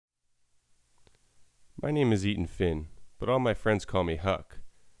My name is Eaton Finn, but all my friends call me Huck.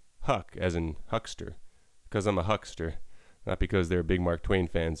 Huck, as in huckster, because I'm a huckster, not because they're big Mark Twain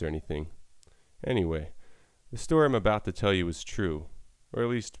fans or anything. Anyway, the story I'm about to tell you is true, or at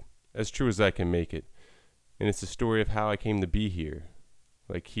least as true as I can make it, and it's the story of how I came to be here,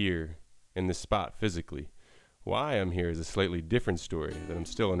 like here, in this spot physically. Why I'm here is a slightly different story that I'm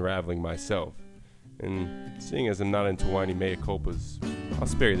still unraveling myself, and seeing as I'm not into whiny mea culpas, I'll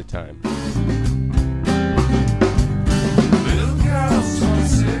spare you the time. Little girls smoking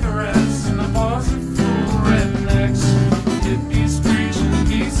cigarettes in the bars of full rednecks. Hippies preaching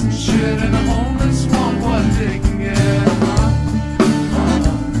peace and shit, and a homeless want what they can get.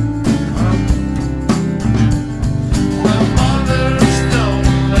 Well, mothers, don't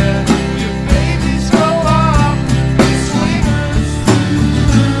let your babies grow up be swingers.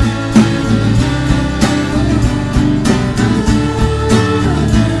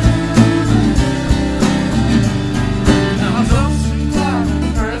 Now those who love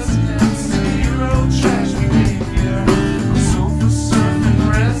presidents and Euro trash behavior, sofa surfing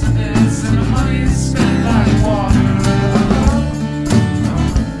residents, and the money is spent like water.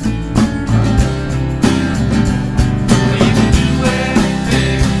 You can do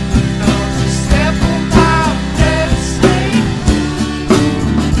anything, don't just step on my dead snake.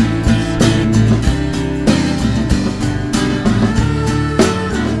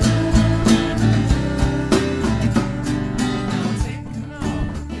 Taking off,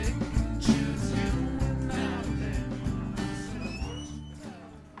 pick and choose you now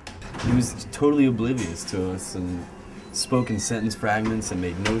He was totally oblivious to us and spoke in sentence fragments that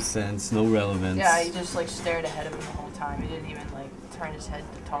made no sense, no relevance. Yeah, he just like stared ahead of him the whole time. He didn't even like turn his head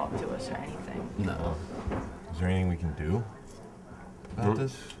to talk to us or anything. No. Is there anything we can do about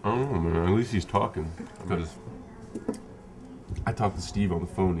this? I don't know, man. At least he's talking. Because I talked to Steve on the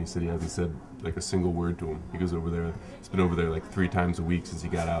phone. He said he hasn't said like a single word to him. He goes over there. He's been over there like 3 times a week since he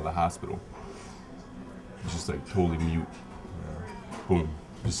got out of the hospital. He's just like totally mute. Boom.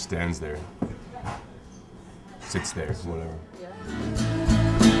 Just stands there. Sits there, whatever.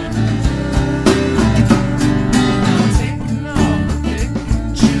 taking off, pick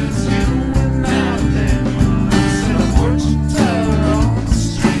and choose you now then. Sit a fortune teller on the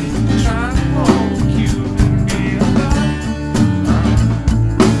street, trying to hold you and be alone.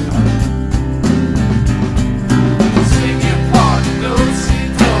 Take your part, go see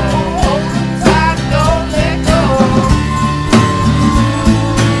door, hold them tight, don't let go.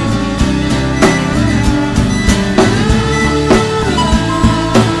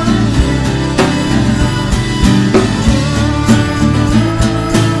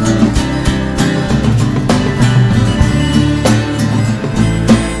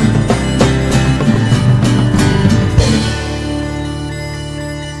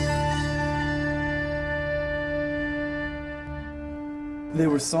 They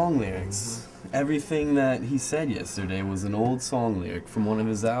were song lyrics. Everything that he said yesterday was an old song lyric from one of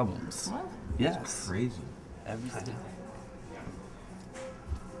his albums. What? Yes. Crazy. Everything.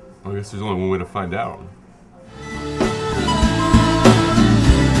 I guess there's only one way to find out.